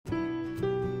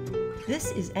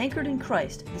This is Anchored in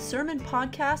Christ, the sermon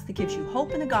podcast that gives you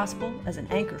hope in the gospel as an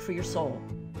anchor for your soul.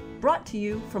 Brought to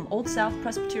you from Old South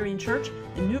Presbyterian Church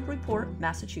in Newburyport,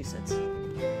 Massachusetts.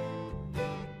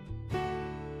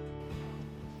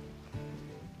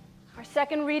 Our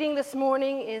second reading this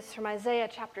morning is from Isaiah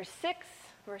chapter 6,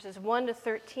 verses 1 to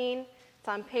 13. It's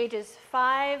on pages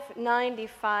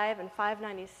 595 and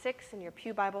 596 in your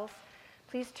pew Bibles.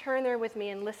 Please turn there with me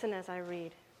and listen as I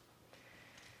read.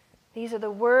 These are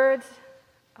the words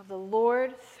of the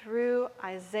Lord through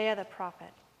Isaiah the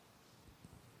prophet.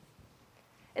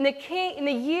 In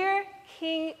the year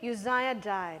King Uzziah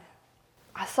died,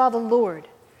 I saw the Lord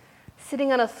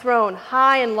sitting on a throne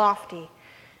high and lofty,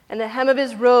 and the hem of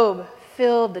his robe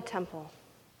filled the temple.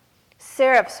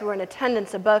 Seraphs were in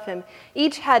attendance above him.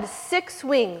 Each had 6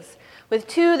 wings. With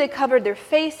 2 they covered their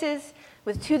faces,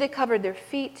 with 2 they covered their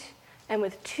feet, and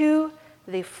with 2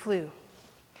 they flew.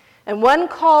 And one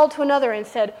called to another and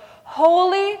said,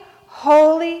 "Holy,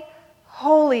 holy,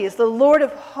 holy is the Lord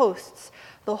of hosts.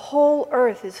 The whole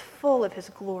earth is full of his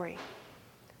glory."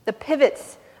 The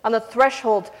pivots on the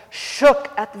threshold shook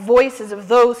at the voices of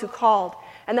those who called,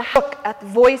 and the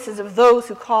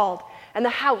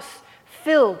house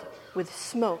filled with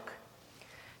smoke.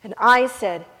 And I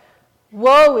said,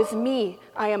 "Woe is me,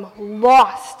 I am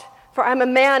lost. For I am a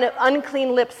man of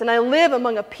unclean lips, and I live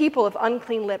among a people of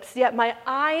unclean lips. Yet my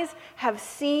eyes have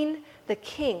seen the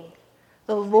King,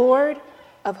 the Lord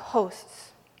of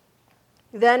hosts."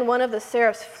 Then one of the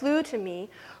seraphs flew to me,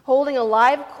 holding a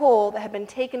live coal that had been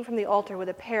taken from the altar with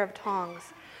a pair of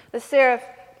tongs. The seraph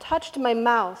touched my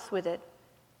mouth with it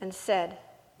and said,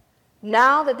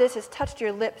 "Now that this has touched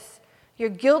your lips, your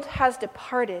guilt has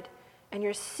departed, and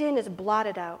your sin is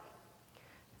blotted out."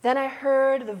 Then I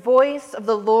heard the voice of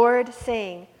the Lord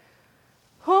saying,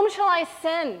 "Whom shall I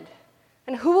send,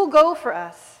 and who will go for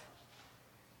us?"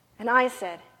 And I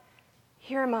said,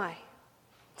 "Here am I.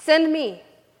 Send me."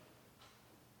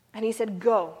 And he said,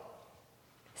 "Go.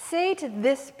 Say to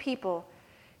this people,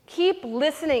 keep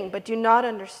listening, but do not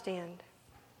understand.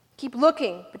 Keep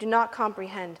looking, but do not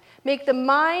comprehend. Make the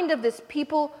mind of this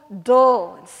people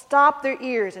dull, and stop their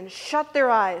ears, and shut their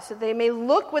eyes, so they may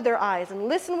look with their eyes, and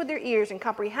listen with their ears, and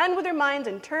comprehend with their minds,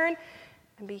 and turn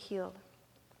and be healed."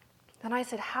 Then I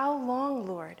said, "How long,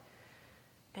 Lord?"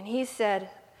 And he said,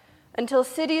 "Until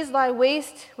cities lie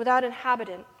waste without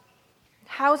inhabitant,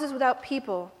 houses without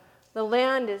people, the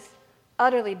land is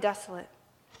utterly desolate.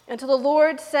 Until the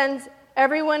Lord sends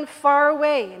everyone far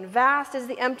away, and vast is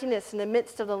the emptiness in the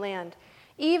midst of the land,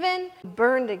 even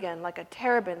burned again like a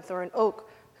terebinth or an oak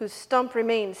whose stump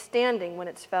remains standing when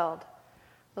it's felled.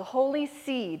 The holy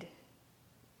seed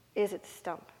is its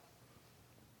stump."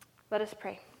 Let us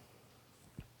pray.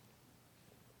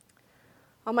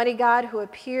 Almighty God, who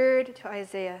appeared to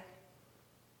Isaiah,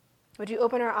 would you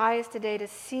open our eyes today to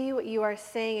see what you are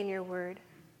saying in your word,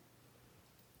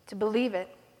 to believe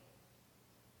it,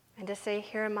 and to say,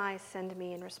 "Here am I, send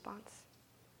me," in response.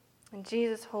 In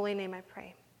Jesus' holy name I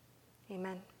pray.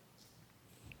 Amen.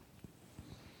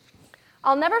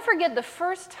 I'll never forget the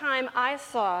first time I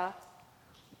saw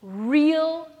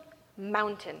real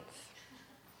mountains.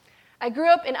 I grew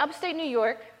up in upstate New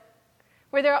York,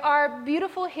 where there are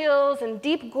beautiful hills and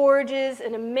deep gorges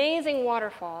and amazing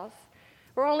waterfalls.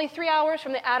 We're only 3 hours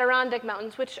from the Adirondack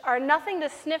Mountains, which are nothing to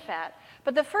sniff at.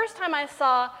 But the first time I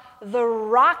saw the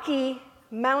Rocky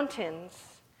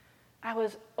Mountains, I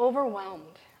was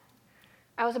overwhelmed.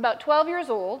 I was about 12 years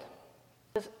old.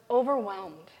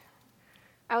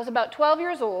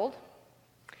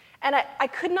 And I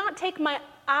could not take my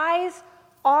eyes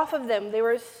off of them. They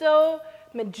were so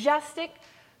majestic,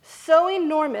 so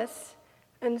enormous,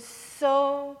 and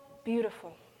so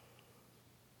beautiful.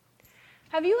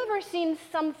 Have you ever seen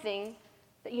something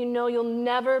that you know you'll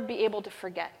never be able to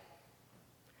forget?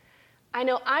 I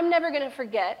know I'm never going to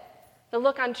forget the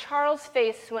look on Charles'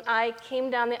 face when I came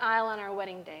down the aisle on our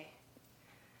wedding day.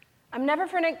 I'm never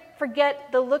going to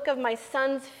forget the look of my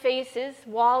son's faces,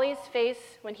 Wally's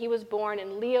face when he was born,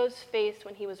 and Leo's face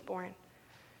when he was born.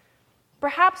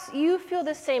 Perhaps you feel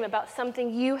the same about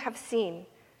something you have seen,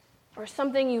 or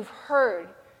something you've heard.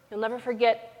 You'll never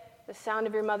forget the sound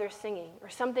of your mother singing, or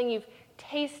something you've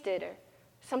tasted, or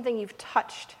something you've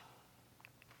touched.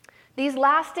 These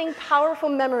lasting, powerful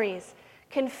memories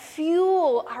can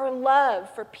fuel our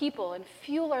love for people and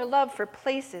fuel our love for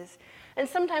places. And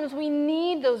sometimes we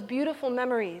need those beautiful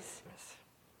memories.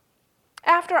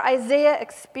 After Isaiah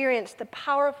experienced the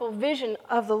powerful vision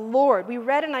of the Lord, we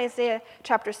read in Isaiah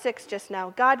chapter 6 just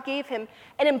now, God gave him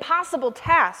an impossible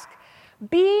task.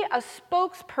 Be a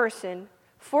spokesperson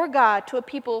for God to a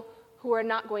people who are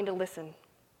not going to listen.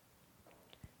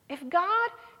 If God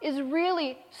is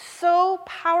really so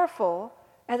powerful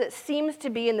as it seems to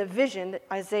be in the vision that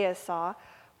Isaiah saw,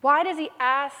 why does he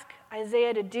ask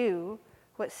Isaiah to do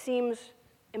what seems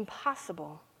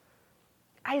impossible?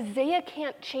 Isaiah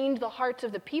can't change the hearts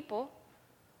of the people.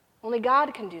 Only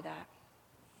God can do that.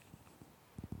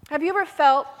 Have you ever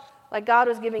felt like God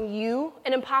was giving you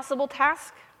an impossible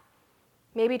task?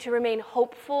 Maybe to remain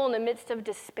hopeful in the midst of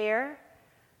despair?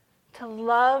 To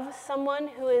love someone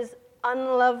who is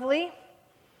unlovely?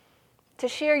 To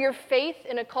share your faith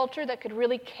in a culture that could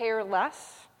really care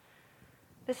less?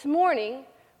 This morning,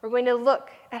 we're going to look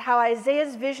at how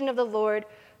Isaiah's vision of the Lord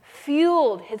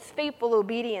fueled his faithful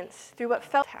obedience through what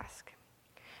felt like a task.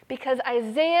 Because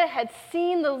Isaiah had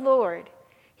seen the Lord,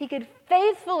 he could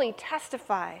faithfully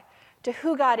testify to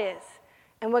who God is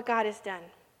and what God has done.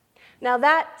 Now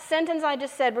that sentence I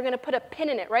just said, we're going to put a pin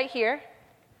in it right here.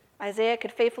 Isaiah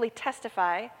could faithfully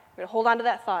testify. We're going to hold on to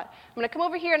that thought. I'm going to come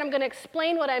over here and I'm going to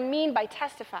explain what I mean by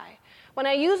testify. When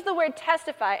I use the word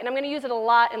testify, and I'm going to use it a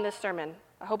lot in this sermon,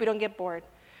 I hope you don't get bored.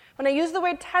 When I use the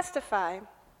word testify,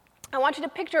 I want you to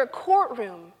picture a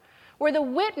courtroom where the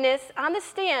witness on the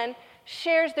stand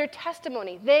shares their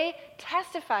testimony. They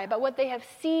testify about what they have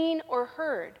seen or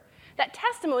heard. That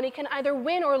testimony can either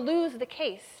win or lose the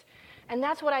case. And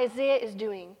that's what Isaiah is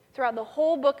doing. Throughout the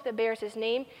whole book that bears his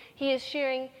name, he is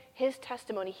sharing his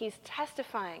testimony. He's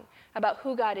testifying about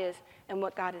who God is and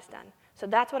what God has done. So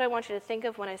that's what I want you to think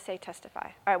of when I say testify.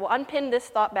 All right, we'll unpin this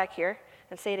thought back here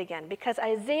and say it again. Because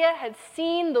Isaiah had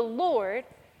seen the Lord,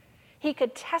 he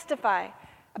could testify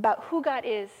about who God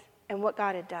is and what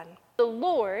God had done. The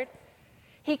Lord,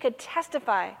 he could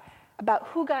testify about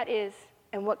who God is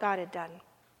and what God had done.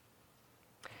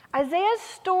 Isaiah's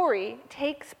story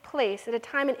takes place at a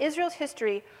time in Israel's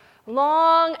history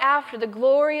long after the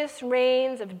glorious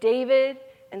reigns of David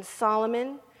and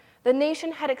Solomon. The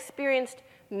nation had experienced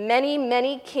many,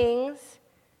 many kings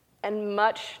and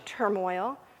much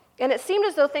turmoil, and it seemed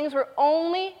as though things were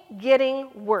only getting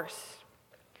worse.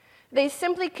 They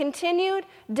simply continued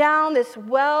down this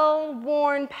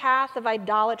well-worn path of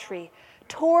idolatry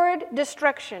toward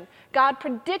destruction. God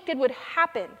predicted would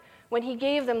happen when he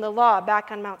gave them the law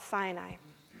back on Mount Sinai.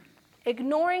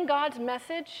 Ignoring God's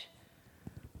message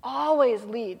always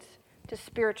leads to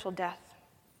spiritual death.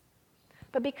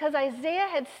 But because Isaiah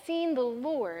had seen the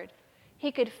Lord,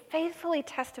 he could faithfully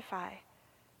testify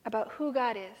about who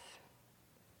God is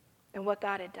and what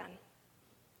God had done.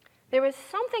 There was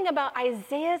something about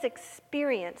Isaiah's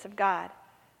experience of God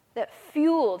that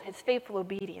fueled his faithful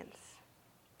obedience.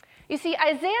 You see,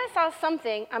 Isaiah saw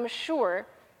something, I'm sure,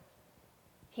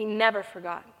 he never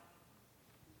forgot.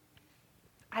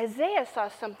 Isaiah saw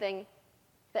something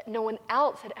that no one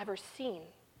else had ever seen.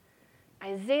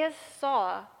 Isaiah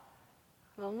saw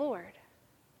the Lord.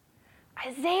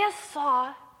 Isaiah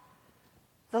saw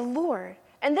the Lord.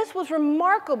 And this was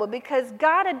remarkable because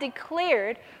God had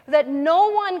declared that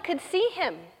no one could see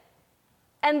him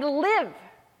and live.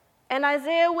 And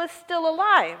Isaiah was still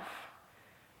alive.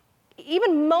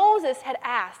 Even Moses had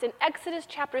asked in Exodus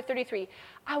chapter 33,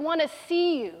 I want to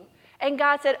see you. And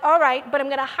God said, all right, but I'm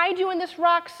going to hide you in this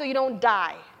rock so you don't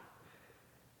die.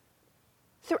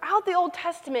 Throughout the Old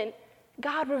Testament,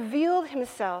 God revealed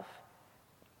himself,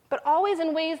 but always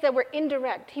in ways that were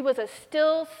indirect. He was a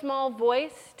still, small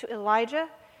voice to Elijah.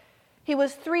 He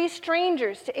was three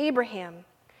strangers to Abraham.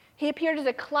 He appeared as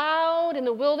a cloud in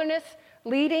the wilderness,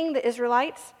 leading the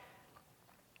Israelites.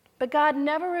 But God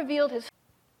never revealed his.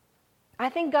 I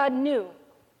think God knew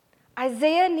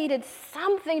Isaiah needed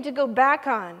something to go back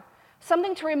on,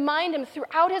 something to remind him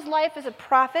throughout his life as a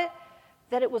prophet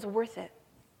that it was worth it.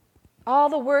 All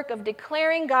the work of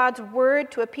declaring God's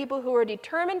word to a people who were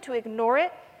determined to ignore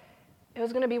it, it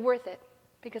was going to be worth it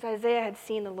because Isaiah had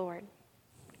seen the Lord.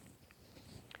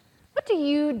 What do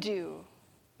you do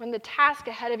when the task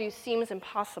ahead of you seems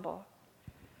impossible?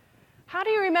 How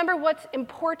do you remember what's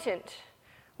important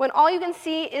when all you can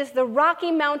see is the Rocky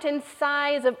Mountain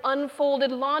size of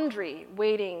unfolded laundry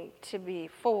waiting to be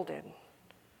folded?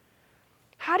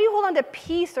 How do you hold on to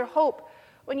peace or hope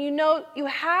when you know you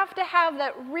have to have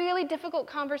that really difficult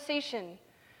conversation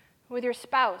with your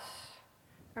spouse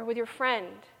or with your friend,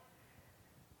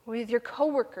 with your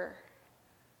coworker,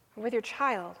 or with your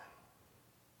child,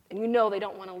 and you know they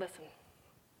don't want to listen?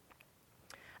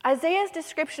 Isaiah's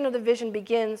description of the vision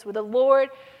begins with the Lord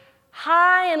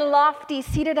high and lofty,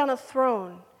 seated on a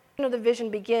throne. The vision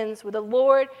begins with the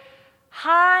Lord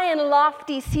high and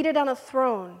lofty, seated on a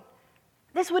throne.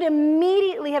 This would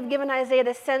immediately have given Isaiah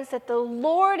the sense that the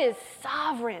Lord is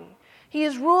sovereign. He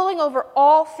is ruling over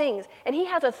all things, and he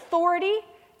has authority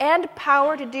and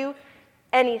power to do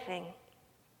anything.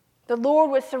 The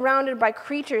Lord was surrounded by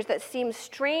creatures that seemed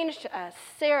strange to us,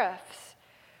 seraphs.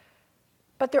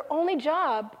 But their only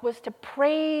job was to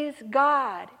praise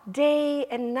God day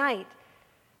and night.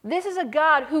 This is a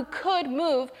God who could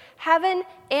move heaven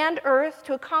and earth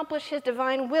to accomplish his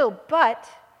divine will, but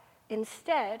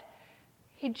instead,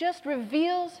 he just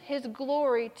reveals his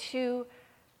glory to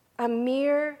a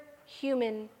mere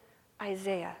human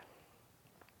Isaiah.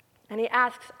 And he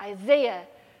asks Isaiah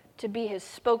to be his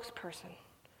spokesperson.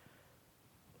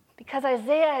 Because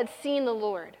Isaiah had seen the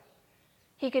Lord,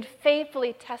 he could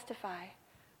faithfully testify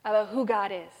about who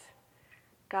God is.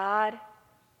 God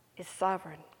is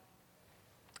sovereign.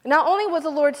 Not only was the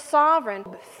Lord sovereign,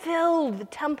 but filled the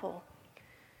temple.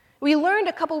 We learned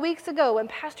a couple weeks ago when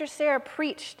Pastor Sarah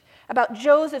preached about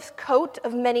Joseph's coat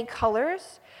of many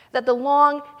colors, that the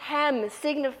long hem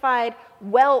signified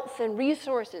wealth and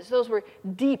resources. Those were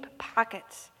deep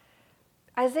pockets.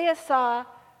 Isaiah saw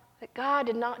that God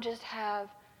did not just have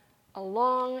a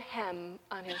long hem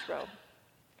on his robe.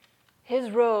 His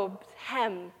robe's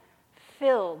hem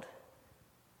filled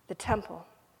the temple.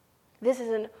 This is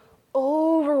an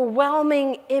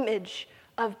overwhelming image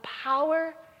of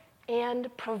power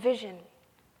and provision.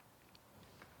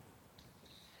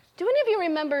 Do any of you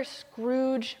remember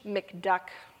Scrooge McDuck?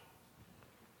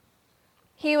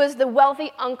 He was the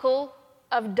wealthy uncle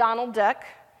of Donald Duck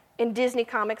in Disney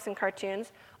comics and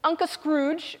cartoons. Uncle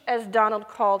Scrooge, as Donald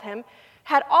called him,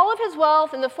 had all of his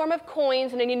wealth in the form of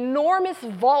coins in an enormous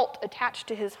vault attached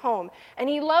to his home. And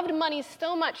he loved money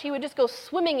so much he would just go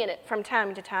swimming in it from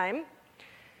time to time.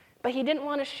 But he didn't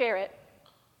want to share it,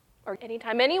 or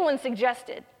anytime anyone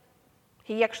suggested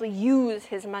he actually use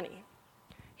his money.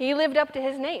 He lived up to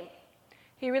his name.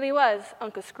 He really was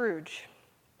Uncle Scrooge.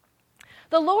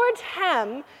 The Lord's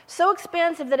hem, so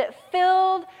expansive that it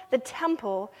filled the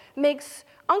temple, makes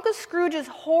Uncle Scrooge's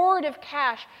hoard of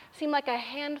cash seem like a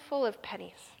handful of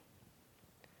pennies.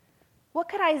 What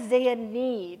could Isaiah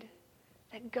need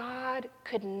that God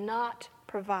could not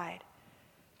provide?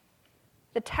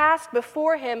 The task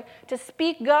before him to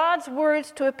speak God's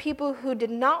words to a people who did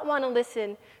not want to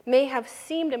listen may have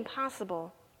seemed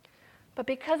impossible. But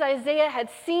because Isaiah had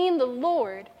seen the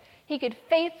Lord, he could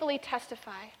faithfully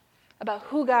testify about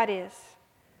who God is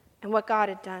and what God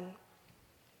had done.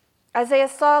 Isaiah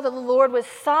saw that the Lord was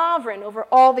sovereign over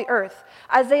all the earth.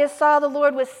 Isaiah saw the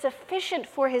Lord was sufficient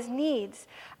for his needs.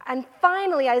 And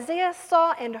finally, Isaiah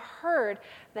saw and heard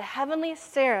the heavenly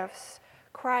seraphs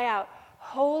cry out,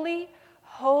 "Holy,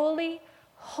 holy,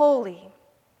 holy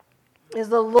is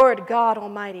the Lord God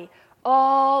Almighty.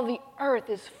 All the earth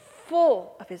is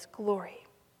full of his glory."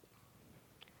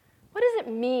 What does it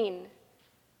mean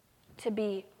to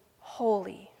be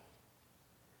holy?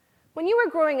 When you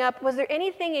were growing up, was there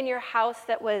anything in your house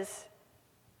that was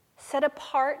set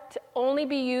apart to only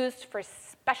be used for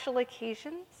special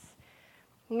occasions?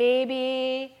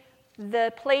 Maybe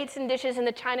the plates and dishes in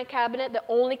the china cabinet that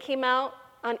only came out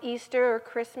on Easter or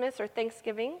Christmas or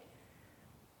Thanksgiving.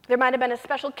 There might have been a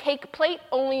special cake plate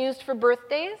only used for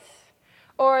birthdays,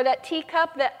 or that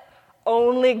teacup that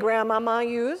only Grandmama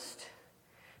used.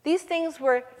 These things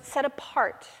were set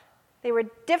apart. They were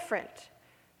different.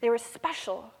 They were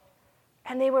special.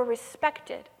 And they were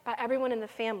respected by everyone in the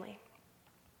family.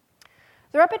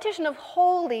 The repetition of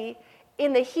holy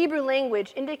in the Hebrew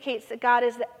language indicates that God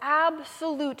is the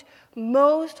absolute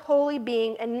most holy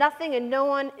being, and nothing and no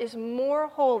one is more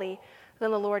holy than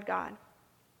the Lord God.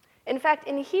 In fact,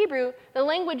 in Hebrew, the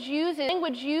language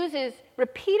uses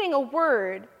repeating a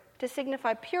word to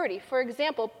signify purity. For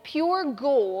example, pure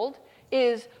gold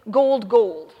is gold,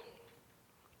 gold.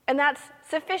 And that's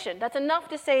sufficient. That's enough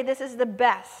to say this is the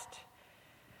best.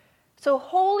 So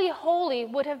holy, holy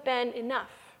would have been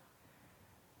enough.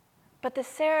 But the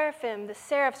seraphim, the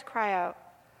seraphs cry out,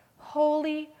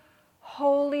 "Holy,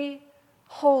 holy,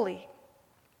 holy."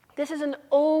 This is an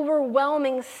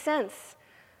overwhelming sense.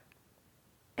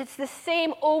 It's the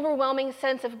same overwhelming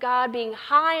sense of God being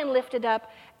high and lifted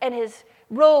up and his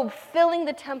robe filling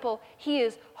the temple. He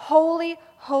is holy,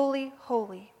 holy,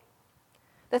 holy.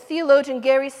 The theologian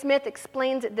Gary Smith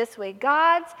explains it this way: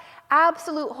 God's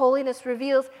absolute holiness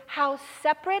reveals how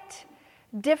separate,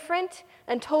 different,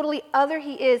 and totally other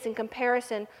he is in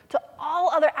comparison to all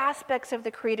other aspects of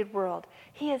the created world.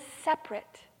 He is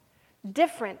separate,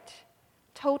 different,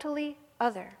 totally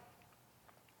other.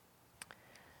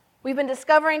 We've been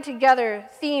discovering together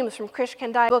themes from Krish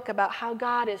Kandai's book about how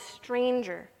God is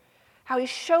stranger, how he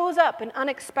shows up in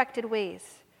unexpected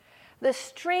ways. The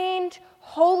strange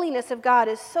holiness of God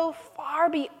is so far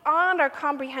beyond our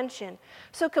comprehension,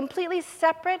 so completely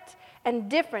separate and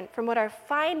different from what our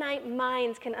finite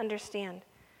minds can understand.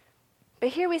 But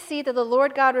here we see that the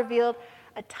Lord God revealed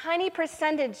a tiny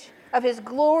percentage of his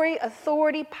glory,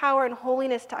 authority, power, and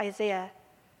holiness to Isaiah.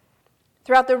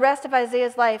 Throughout the rest of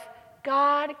Isaiah's life,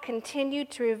 God continued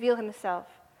to reveal himself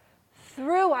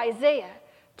through Isaiah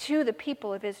to the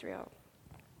people of Israel.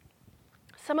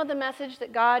 Some of the message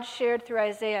that God shared through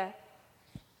Isaiah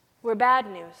were bad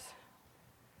news.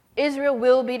 Israel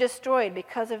will be destroyed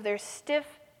because of their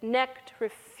stiff-necked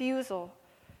refusal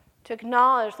to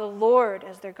acknowledge the Lord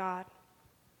as their God.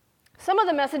 Some of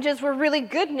the messages were really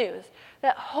good news,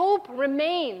 that hope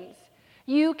remains.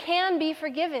 You can be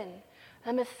forgiven.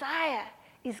 The Messiah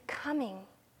is coming.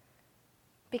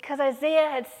 Because Isaiah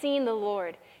had seen the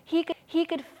Lord, he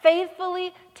could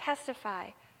faithfully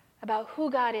testify about who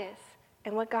God is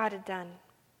and what God had done.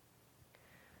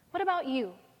 What about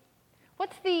you?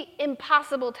 What's the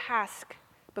impossible task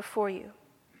before you?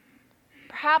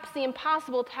 Perhaps the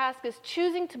impossible task is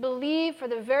choosing to believe for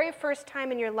the very first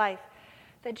time in your life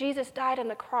that Jesus died on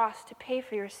the cross to pay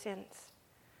for your sins,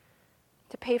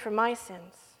 to pay for my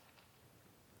sins.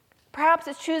 Perhaps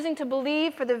it's choosing to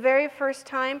believe for the very first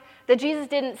time that Jesus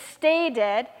didn't stay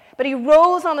dead, but he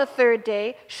rose on the third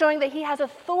day, showing that he has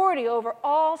authority over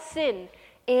all sin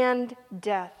and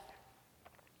death.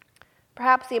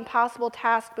 Perhaps the impossible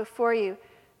task before you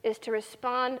is to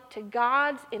respond to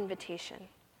God's invitation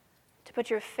to put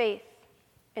your faith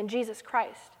in Jesus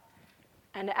Christ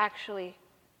and to actually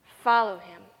follow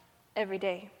him every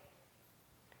day.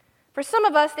 For some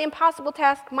of us, the impossible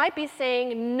task might be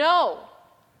saying no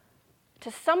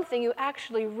to something you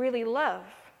actually really love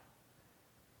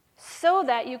so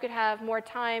that you could have more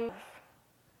time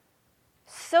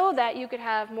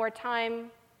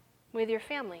with your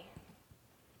family.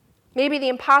 Maybe the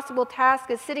impossible task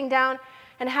is sitting down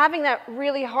and having that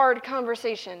really hard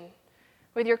conversation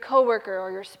with your coworker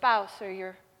or your spouse or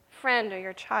your friend or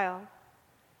your child.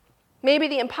 Maybe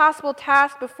the impossible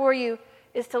task before you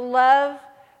is to love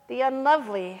the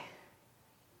unlovely,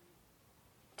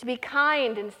 to be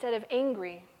kind instead of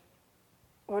angry,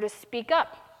 or to speak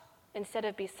up instead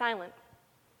of be silent.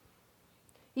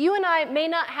 You and I may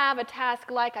not have a task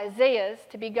like Isaiah's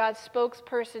to be God's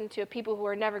spokesperson to people who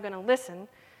are never going to listen,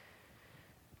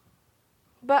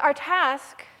 but our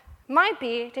task might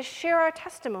be to share our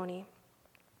testimony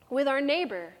with our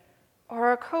neighbor or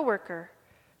our coworker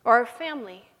or our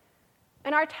family.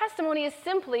 And our testimony is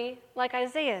simply like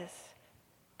Isaiah's,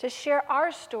 to share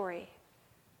our story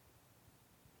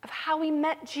of how we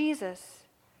met Jesus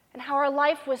and how our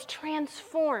life was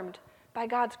transformed by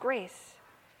God's grace,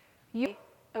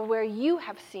 of where you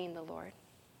have seen the Lord.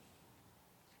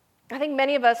 I think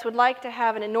many of us would like to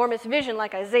have an enormous vision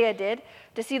like Isaiah did,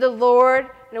 to see the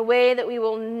Lord in a way that we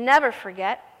will never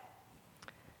forget,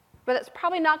 but that's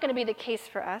probably not going to be the case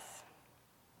for us.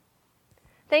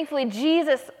 Thankfully,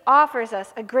 Jesus offers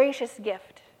us a gracious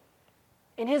gift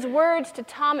in his words to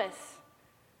Thomas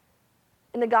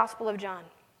in the Gospel of John.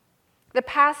 The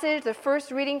passage, the first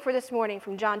reading for this morning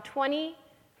from John 20,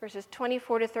 verses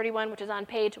 24 to 31, which is on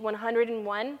page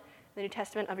 101 in the New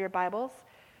Testament of your Bibles.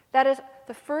 That is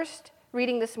the first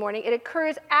reading this morning. It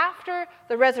occurs after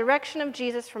the resurrection of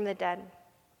Jesus from the dead.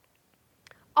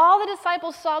 All the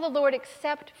disciples saw the Lord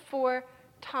except for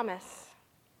Thomas.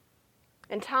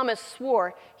 And Thomas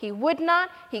swore he could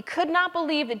not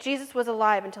believe that Jesus was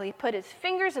alive until he put his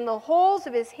fingers in the holes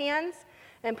of his hands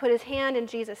and put his hand in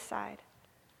Jesus' side.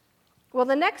 Well,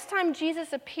 the next time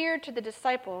Jesus appeared to the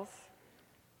disciples,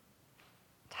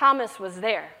 Thomas was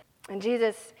there. And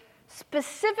Jesus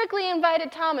specifically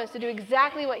invited Thomas to do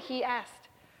exactly what he asked.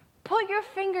 Put your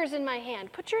fingers in my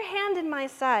hand. Put your hand in my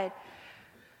side.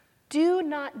 Do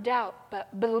not doubt,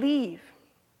 but believe.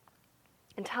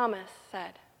 And Thomas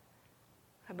said,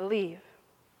 I believe.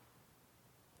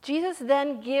 Jesus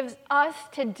then gives us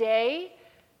today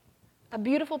a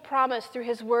beautiful promise through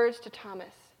his words to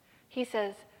Thomas. He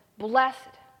says, blessed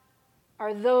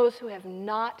are those who have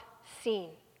not seen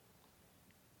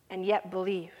and yet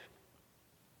believe.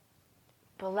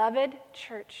 Beloved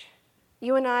church,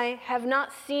 you and I have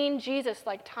not seen Jesus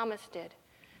like Thomas did.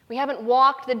 We haven't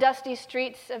walked the dusty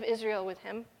streets of Israel with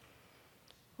him.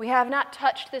 We have not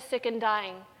touched the sick and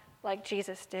dying like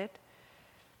Jesus did.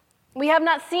 We have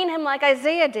not seen him like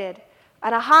Isaiah did,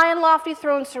 on a high and lofty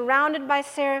throne surrounded by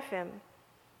seraphim.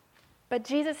 But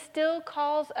Jesus still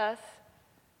calls us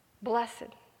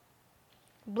blessed.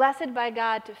 Blessed by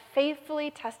God to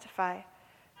faithfully testify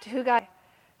to who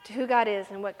God is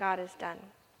and what God has done.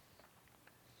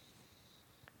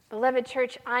 Beloved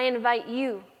church, I invite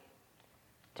you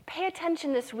to pay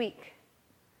attention this week.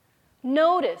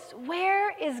 Notice,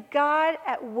 where is God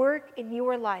at work in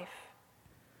your life?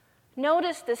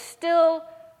 Notice the still,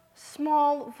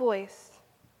 small voice,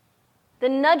 the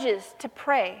nudges to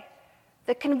pray,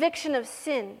 the conviction of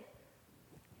sin,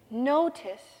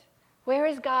 notice, where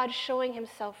is God showing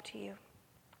himself to you?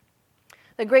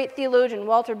 The great theologian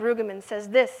Walter Brueggemann says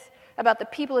this about the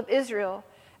people of Israel,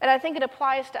 and I think it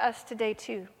applies to us today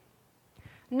too.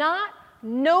 Not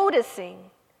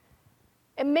noticing,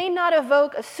 it may not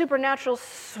evoke a supernatural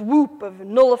swoop of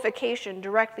nullification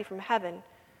directly from heaven.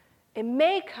 It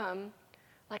may come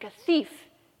like a thief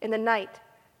in the night,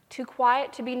 too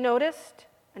quiet to be noticed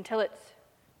until it's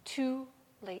too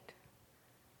late.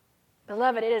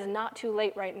 Beloved, it is not too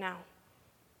late right now.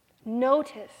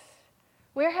 Notice,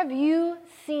 where have you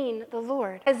seen the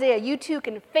Lord? Isaiah, you too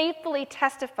can faithfully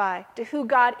testify to who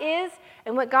God is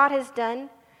and what God has done.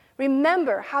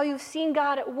 Remember how you've seen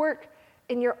God at work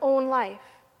in your own life.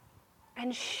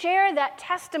 And share that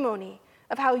testimony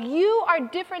of how you are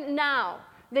different now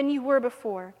than you were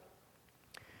before.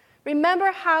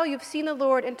 Remember how you've seen the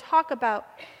Lord and talk about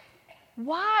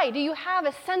why do you have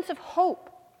a sense of hope?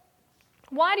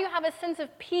 Why do you have a sense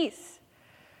of peace?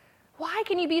 Why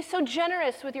can you be so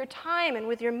generous with your time and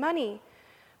with your money?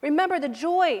 Remember the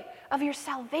joy of your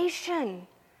salvation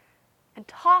and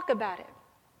talk about it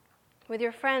with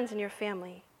your friends and your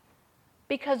family.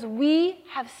 Because we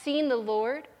have seen the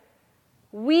Lord,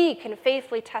 we can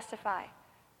faithfully testify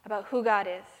about who God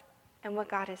is and what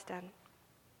God has done.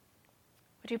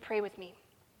 Would you pray with me?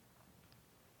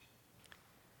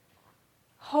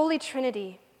 Holy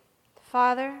Trinity,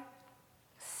 Father,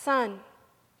 Son,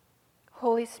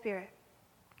 Holy Spirit,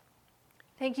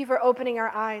 thank you for opening our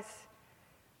eyes.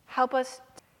 Help us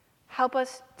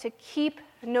to keep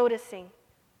noticing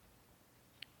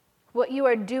what you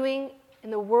are doing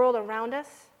in the world around us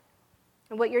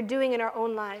and what you're doing in our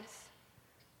own lives,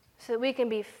 so that we can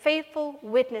be faithful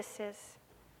witnesses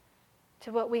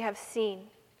to what we have seen.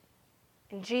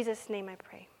 In Jesus' name I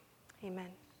pray. Amen.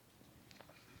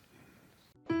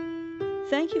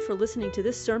 Thank you for listening to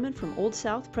this sermon from Old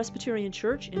South Presbyterian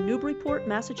Church in Newburyport,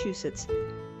 Massachusetts.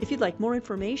 If you'd like more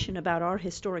information about our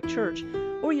historic church,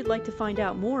 or you'd like to find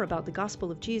out more about the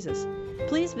gospel of Jesus,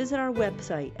 please visit our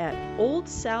website at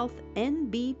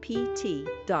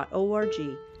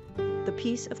oldsouthnbpt.org. The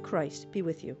peace of Christ be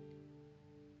with you.